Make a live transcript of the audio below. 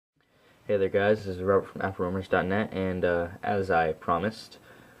Hey there guys, this is Robert from AfroRumors.net, and as I promised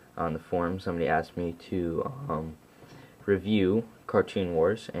on the forum, somebody asked me to review Cartoon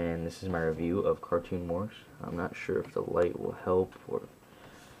Wars, and this is my review of Cartoon Wars. I'm not sure if the light will help, or...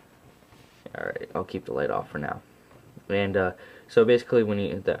 Alright, I'll keep the light off for now. And so basically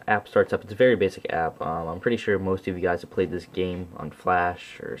when the app starts up, it's a very basic app. I'm pretty sure most of you guys have played this game on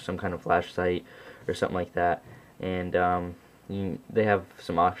Flash, or some kind of Flash site, or something like that, and they have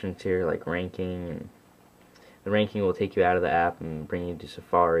some options here like ranking, and the ranking will take you out of the app and bring you to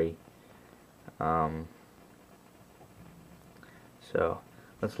Safari. So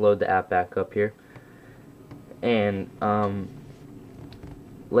let's load the app back up here, and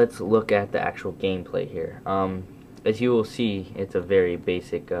let's look at the actual gameplay here. As you will see, it's a very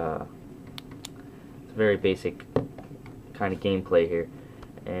basic kind of gameplay here,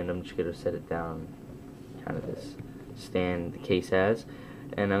 and I'm just gonna set it down kind of this stand the case has,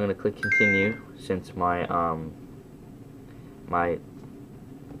 and I'm gonna click continue since my my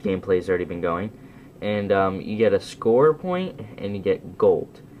gameplay's already been going, and you get a score point and you get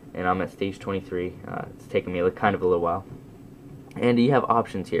gold, and I'm at stage 23. It's taken me kind of a little while, and you have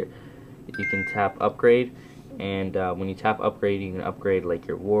options here. You can tap upgrade, and when you tap upgrade, you can upgrade like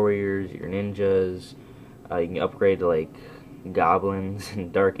your warriors, your ninjas. You can upgrade to like goblins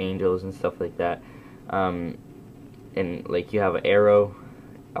and dark angels and stuff like that. And like you have an arrow.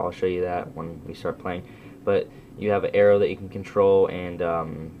 I'll show you that when we start playing. But you have an arrow that you can control, and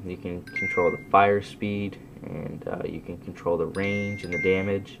you can control the fire speed, and you can control the range and the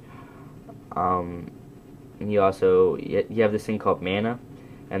damage. And you have this thing called mana,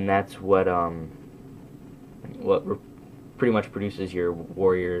 and that's what pretty much produces your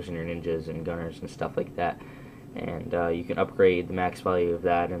warriors and your ninjas and gunners and stuff like that. And you can upgrade the max value of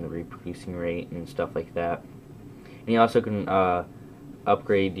that and the reproducing rate and stuff like that. And you also can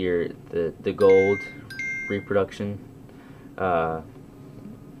upgrade the gold reproduction, so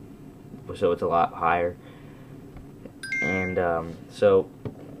it's a lot higher. And so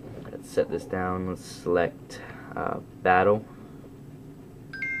let's set this down. Let's select battle,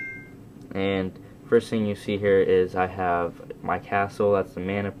 and first thing you see here is I have my castle. That's the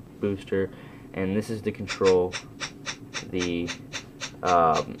mana booster, and this is to control the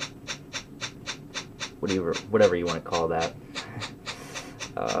whatever you want to call that,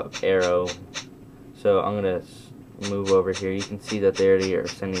 arrow. So I'm gonna move over here. You can see that they already are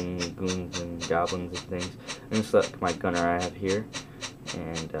sending goons and goblins and things. I'm gonna select my gunner I have here,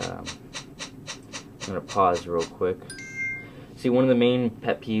 and I'm gonna pause real quick. See, one of the main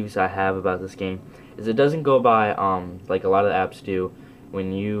pet peeves I have about this game is it doesn't go by like a lot of the apps do.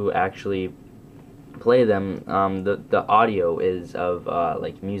 When you actually play them, the audio is of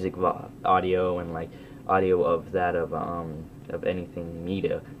like music audio, and like audio of anything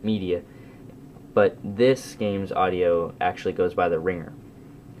media, but this game's audio actually goes by the ringer,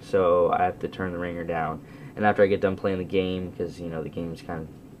 so I have to turn the ringer down. And after I get done playing the game, because you know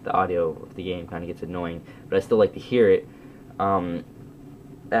the audio of the game kind of gets annoying, but I still like to hear it at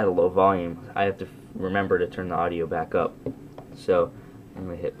a low volume, I have to remember to turn the audio back up. So I'm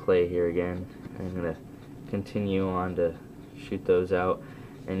gonna hit play here again. I'm gonna continue on to shoot those out,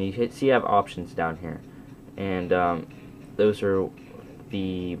 and you see I have options down here, and those are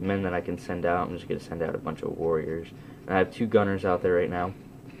the men that I can send out. I'm just gonna send out a bunch of warriors, and I have 2 gunners out there right now,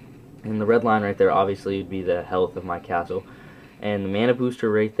 and the red line right there obviously would be the health of my castle, and the mana booster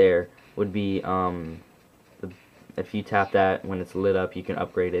right there would be if you tap that, when it's lit up, you can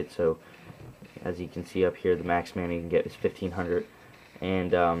upgrade it. So as you can see up here, the max mana you can get is 1500,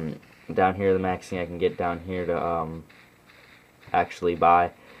 and down here the max thing I can get down here to actually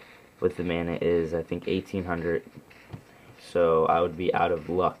buy with the mana is I think 1800. So I would be out of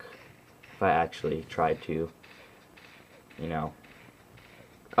luck if I actually tried to, you know,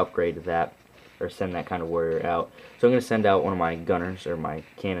 upgrade to that or send that kind of warrior out. So I'm going to send out one of my gunners, or my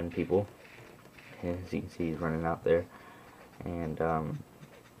cannon people. As you can see, he's running out there, and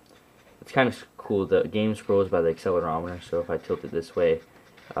it's kind of cool. The game scrolls by the accelerometer, so if I tilt it this way,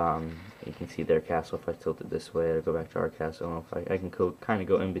 you can see their castle. If I tilt it this way, it'll go back to our castle. If I can kind of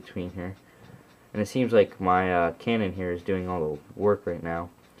go in between here, and it seems like my cannon here is doing all the work right now.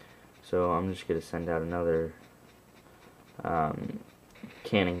 So I'm just gonna send out another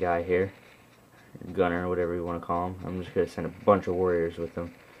cannon guy here, gunner, whatever you want to call him. I'm just gonna send a bunch of warriors with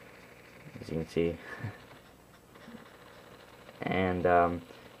him, as you can see. And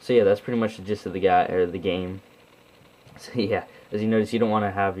so yeah, that's pretty much the gist of the game. So yeah, as you notice, you don't want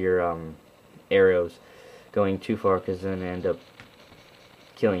to have your arrows going too far, because then they end up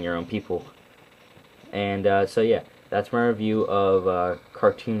killing your own people. And so yeah, that's my review of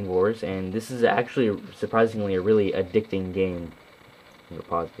Cartoon Wars, and this is actually surprisingly a really addicting game. I'm gonna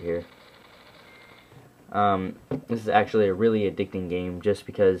pause it here. This is actually a really addicting game just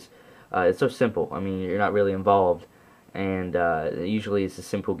because it's so simple. I mean, you're not really involved, and usually it's the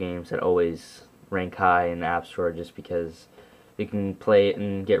simple games that always rank high in the App Store just because you can play it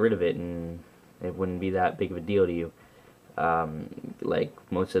and get rid of it, and it wouldn't be that big of a deal to you. Like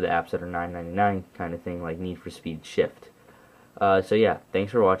most of the apps that are $9.99 kind of thing, like Need for Speed Shift. So yeah,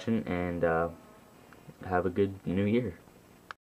 thanks for watching, and have a good new year.